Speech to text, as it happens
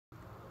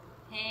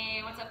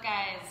Hey, what's up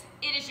guys?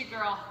 It is your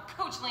girl,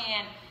 Coach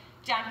Leanne,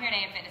 down here at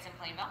AM Fitness in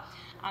Plainville.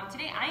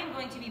 Today I am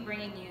going to be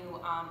bringing you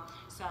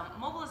some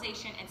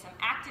mobilization and some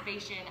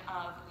activation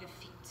of the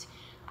feet.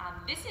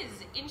 This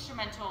is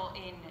instrumental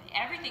in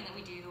everything that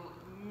we do,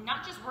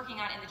 not just working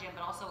out in the gym,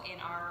 but also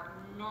in our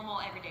normal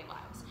everyday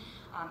lives.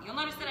 You'll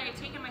notice that I have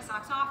taken my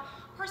socks off.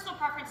 Personal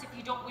preference if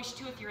you don't wish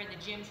to, if you're in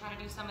the gym trying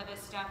to do some of this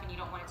stuff and you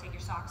don't want to take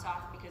your socks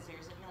off because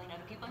there's a million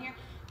other people here,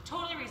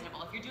 totally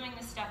reasonable. If you're doing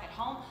this stuff at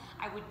home,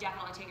 I would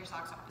definitely take your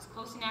socks off. As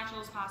close to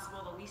natural as possible,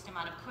 the least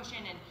amount of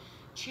cushion and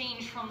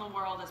change from the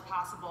world as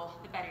possible,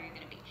 the better you're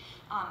going to be.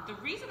 The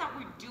reason that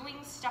we're doing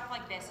stuff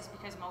like this is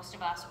because most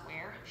of us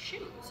wear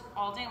shoes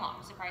all day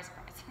long. Surprise,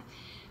 surprise.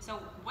 So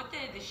what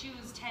the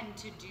shoes tend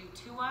to do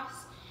to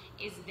us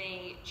is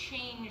they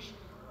change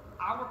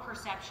our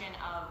perception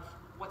of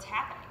what's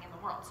happening in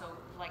the world. So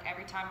like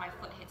every time my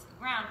foot hits the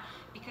ground,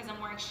 because I'm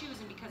wearing shoes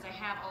and because I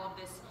have all of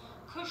this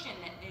cushion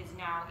that is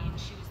now in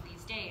shoes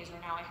these days,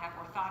 or now I have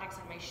orthotics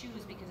in my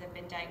shoes because I've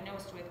been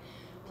diagnosed with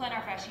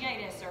plantar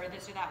fasciitis or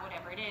this or that,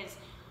 whatever it is,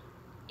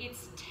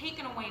 it's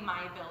taken away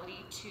my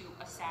ability to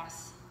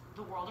assess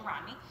the world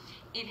around me.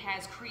 It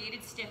has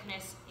created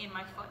stiffness in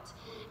my foot,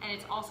 and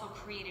it's also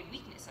created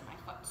weakness in my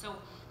foot. So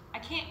I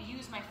can't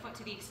use my foot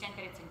to the extent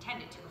that it's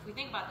intended to. If we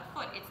think about the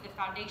foot, it's the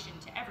foundation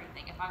to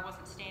everything. If I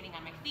wasn't standing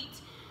on my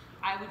feet,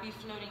 I would be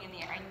floating in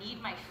the air. I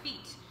need my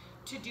feet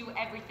to do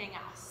everything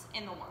else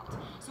in the world.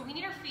 So we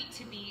need our feet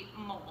to be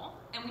mobile,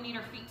 and we need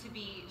our feet to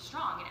be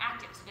strong and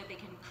active so that they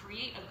can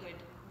create a good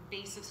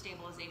base of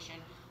stabilization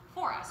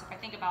for us. If I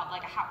think about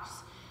like a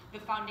house, the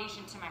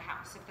foundation to my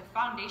house, if the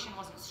foundation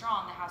wasn't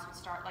strong, the house would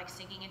start like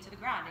sinking into the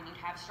ground, and you'd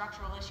have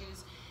structural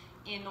issues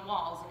in the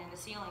walls and in the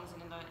ceilings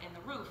and in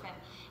the roof and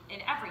in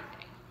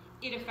everything.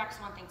 It affects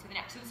one thing to the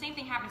next. So the same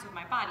thing happens with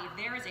my body. If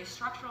there is a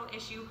structural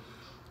issue,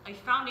 a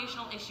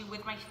foundational issue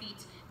with my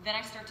feet, then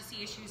I start to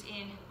see issues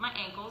in my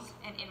ankles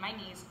and in my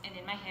knees and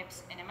in my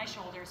hips and in my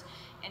shoulders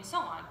and so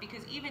on.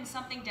 Because even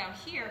something down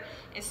here,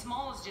 as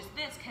small as just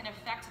this, can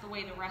affect the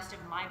way the rest of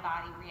my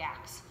body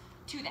reacts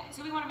to that.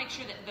 So we want to make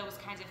sure that those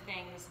kinds of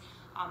things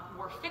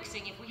we're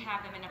fixing if we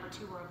have them, and number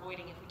two, we're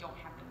avoiding if we don't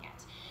have them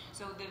yet.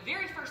 So the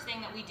very first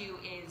thing that we do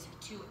is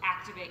to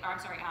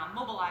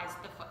mobilize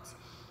the foot.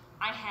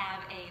 I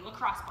have a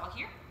lacrosse ball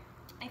here.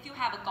 If you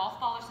have a golf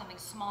ball or something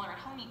smaller at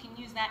home, you can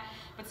use that,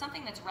 but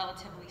something that's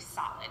relatively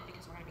solid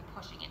because we're going to be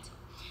pushing into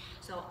it.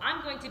 So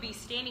I'm going to be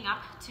standing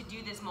up to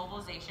do this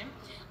mobilization.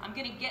 I'm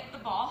going to get the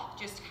ball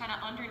just kind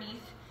of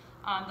underneath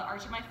the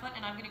arch of my foot,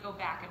 and I'm going to go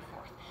back and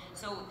forth.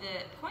 So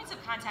the points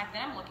of contact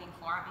that I'm looking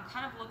for, I'm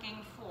kind of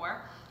looking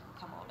for, I'll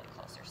come a little bit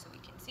closer so we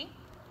can see.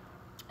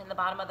 In the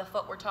bottom of the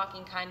foot, we're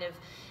talking kind of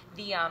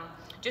the,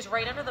 just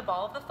right under the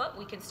ball of the foot.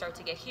 We can start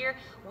to get here.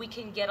 We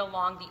can get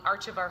along the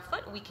arch of our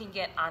foot. We can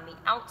get on the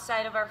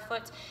outside of our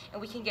foot, and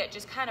we can get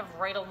just kind of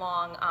right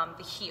along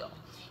the heel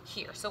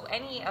here. So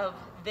any of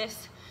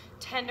this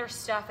tender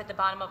stuff at the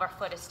bottom of our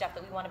foot is stuff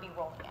that we want to be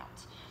rolling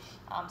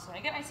out. So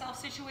I get myself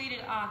situated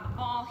on the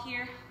ball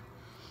here.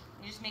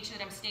 And just make sure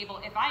that I'm stable.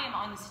 If I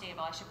am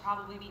unstable, I should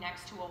probably be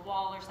next to a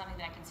wall or something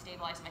that I can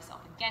stabilize myself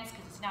against,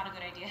 because it's not a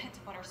good idea to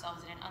put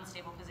ourselves in an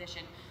unstable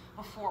position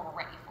before we're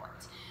ready for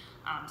it.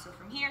 So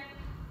from here,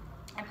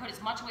 I put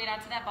as much weight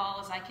onto that ball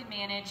as I can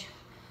manage,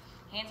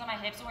 hands on my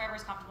hips or wherever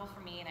is comfortable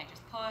for me, and I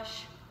just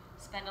push,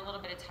 spend a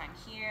little bit of time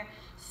here,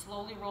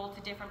 slowly roll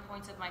to different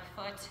points of my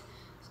foot.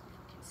 So if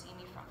you can see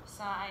me from the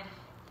side,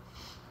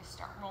 I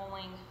start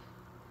rolling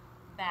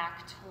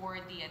back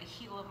toward the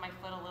heel of my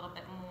foot a little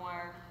bit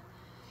more.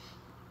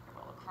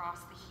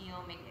 Across the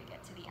heel, maybe I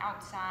get to the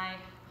outside.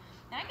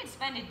 Now I can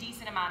spend a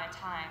decent amount of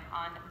time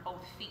on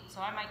both feet. So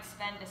I might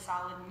spend a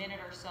solid minute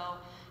or so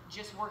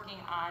just working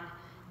on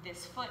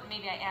this foot.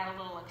 Maybe I add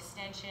a little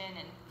extension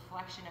and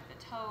flexion of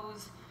the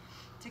toes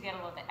to get a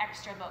little bit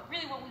extra, but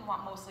really what we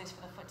want mostly is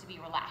for the foot to be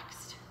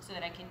relaxed so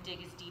that I can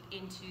dig as deep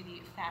into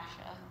the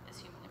fascia as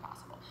humanly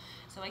possible.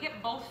 So I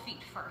get both feet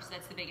first.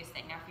 That's the biggest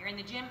thing. Now if you're in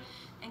the gym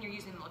and you're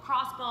using the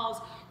lacrosse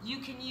balls, you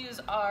can use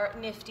our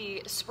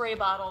nifty spray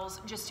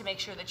bottles just to make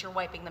sure that you're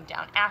wiping them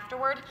down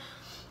afterward,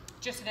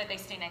 just so that they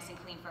stay nice and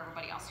clean for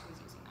everybody else who's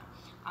using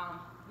them.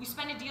 We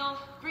spend a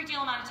great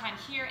deal amount of time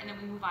here, and then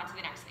we move on to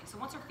the next thing. So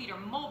once our feet are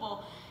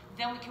mobile,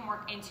 then we can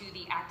work into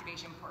the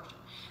activation portion.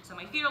 So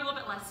my feet are a little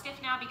bit less stiff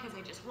now because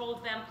I just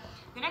rolled them.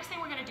 The next thing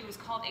we're going to do is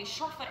called a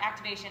short foot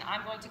activation.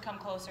 I'm going to come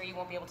closer. You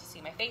won't be able to see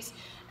my face.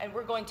 And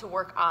we're going to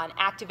work on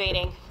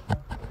activating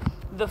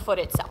the foot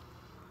itself.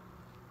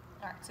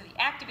 All right, so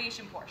the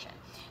activation portion.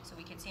 So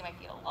we can see my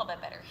feet a little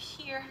bit better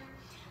here.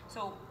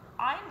 So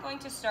I'm going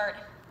to start,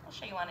 I'll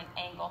show you on an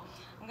angle.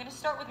 I'm going to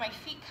start with my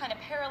feet kind of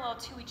parallel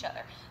to each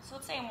other. So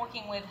let's say I'm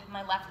working with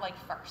my left leg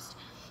first.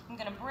 I'm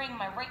going to bring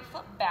my right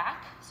foot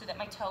back so that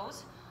my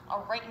toes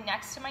are right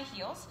next to my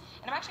heels,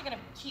 and I'm actually going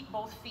to keep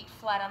both feet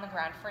flat on the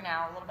ground for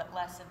now, a little bit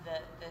less of the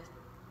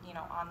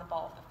on the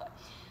ball of the foot.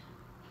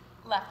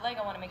 Left leg,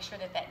 I want to make sure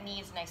that that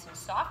knee is nice and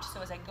soft,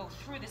 so as I go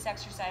through this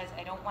exercise,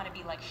 I don't want to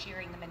be like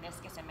shearing the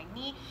meniscus in my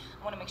knee.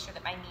 I want to make sure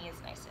that my knee is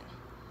nice and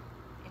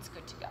it's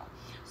good to go.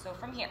 So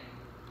from here,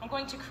 I'm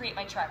going to create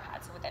my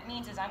tripod. So what that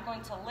means is I'm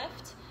going to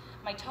lift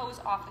my toes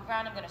off the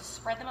ground. I'm going to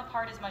spread them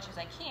apart as much as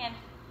I can,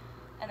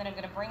 and then I'm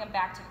going to bring them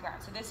back to the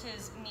ground. So this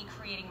is me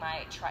creating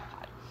my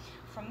tripod.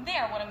 From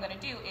there, what I'm going to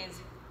do is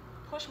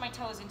push my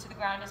toes into the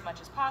ground as much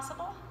as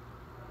possible,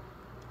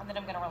 and then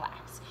I'm going to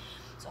relax.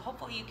 So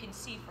hopefully you can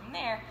see from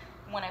there,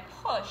 when I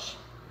push,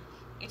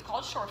 it's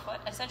called short foot.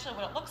 Essentially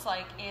what it looks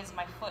like is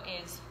my foot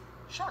is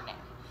shortening.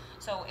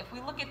 So if we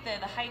look at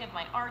the height of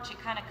my arch, it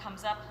kind of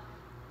comes up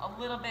a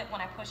little bit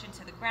when I push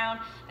into the ground.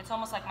 It's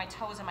almost like my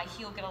toes and my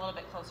heel get a little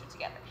bit closer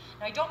together.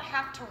 Now I don't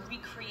have to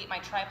recreate my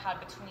tripod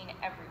between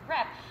every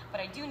rep, but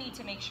I do need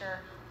to make sure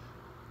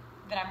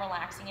that I'm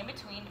relaxing in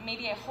between.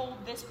 Maybe I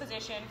hold this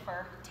position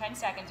for 10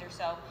 seconds or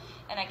so,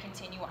 and I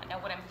continue on.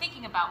 Now what I'm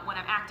thinking about when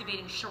I'm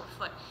activating short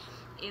foot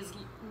is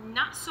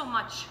not so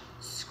much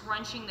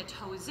scrunching the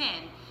toes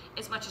in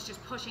as much as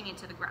just pushing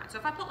into the ground. So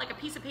if I put like a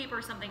piece of paper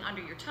or something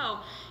under your toe,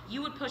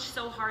 you would push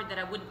so hard that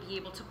I wouldn't be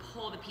able to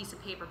pull the piece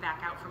of paper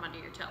back out from under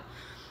your toe.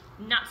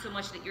 Not so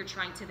much that you're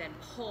trying to then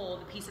pull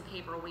the piece of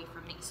paper away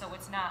from me. So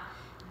it's not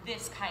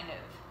this kind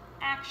of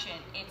action,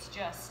 it's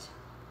just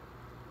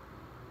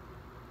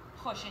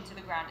push into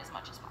the ground as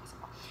much as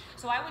possible.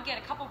 So I would get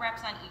a couple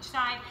reps on each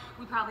side.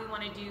 We probably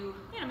want to do,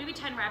 maybe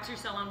 10 reps or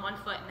so on one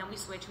foot, and then we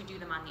switch, we do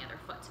them on the other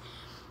foot.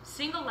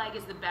 Single leg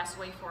is the best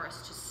way for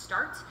us to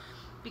start,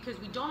 because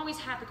we don't always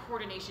have the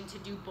coordination to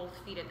do both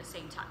feet at the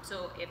same time.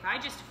 So if I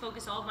just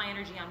focus all of my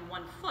energy on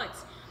one foot,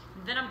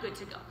 then I'm good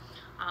to go.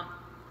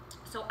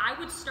 So I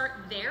would start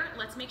there.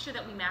 Let's make sure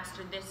that we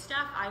master this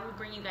stuff. I will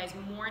bring you guys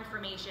more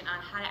information on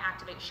how to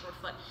activate short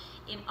foot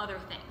in other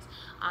things.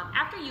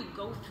 After you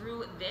go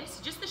through this,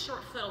 just the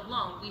short foot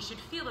alone, we should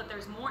feel that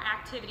there's more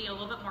activity, a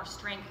little bit more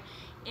strength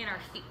in our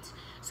feet.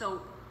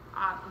 So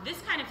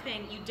this kind of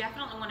thing, you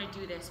definitely want to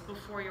do this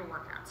before your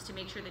workouts to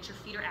make sure that your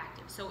feet are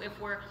active. So if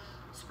we're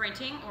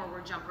sprinting, or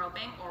we're jump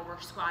roping, or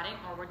we're squatting,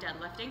 or we're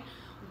deadlifting,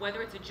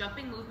 whether it's a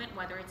jumping movement,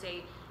 whether it's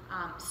a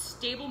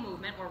stable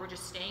movement, or we're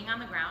just staying on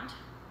the ground,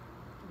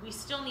 we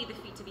still need the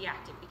feet to be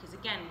active, because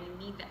again,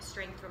 we need that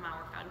strength from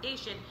our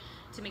foundation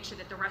to make sure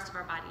that the rest of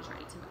our body is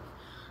ready to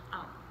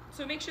move.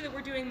 So make sure that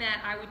we're doing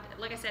that. I would,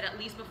 like I said, at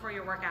least before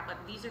your workout, but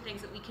these are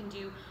things that we can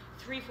do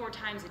 3-4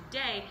 times a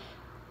day.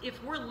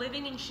 If we're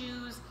living in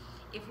shoes,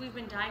 if we've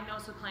been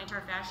diagnosed with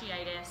plantar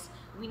fasciitis,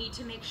 we need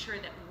to make sure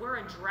that we're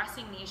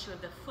addressing the issue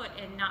of the foot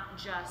and not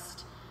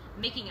just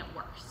making it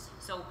worse.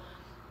 So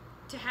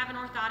to have an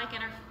orthotic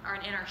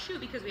in our shoe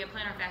because we have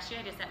plantar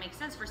fasciitis, that makes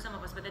sense for some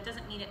of us, but that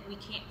doesn't mean that we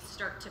can't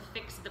start to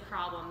fix the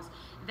problems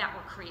that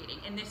we're creating.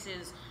 And this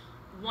is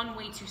one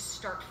way to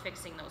start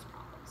fixing those problems.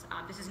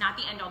 This is not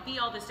the end all be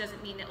all. This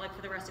doesn't mean that like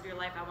for the rest of your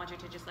life, I want you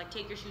to just like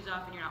take your shoes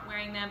off and you're not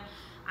wearing them.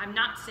 I'm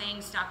not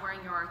saying stop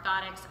wearing your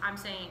orthotics. I'm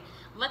saying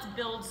let's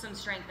build some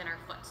strength in our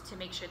foot to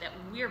make sure that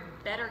we're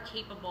better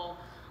capable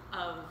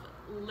of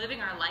living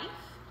our life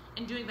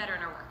and doing better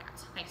in our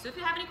workouts. Okay, so if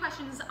you have any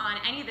questions on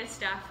any of this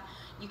stuff,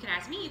 you can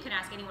ask me, you can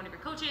ask any one of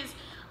your coaches.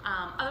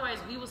 Otherwise,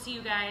 we will see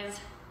you guys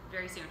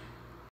very soon.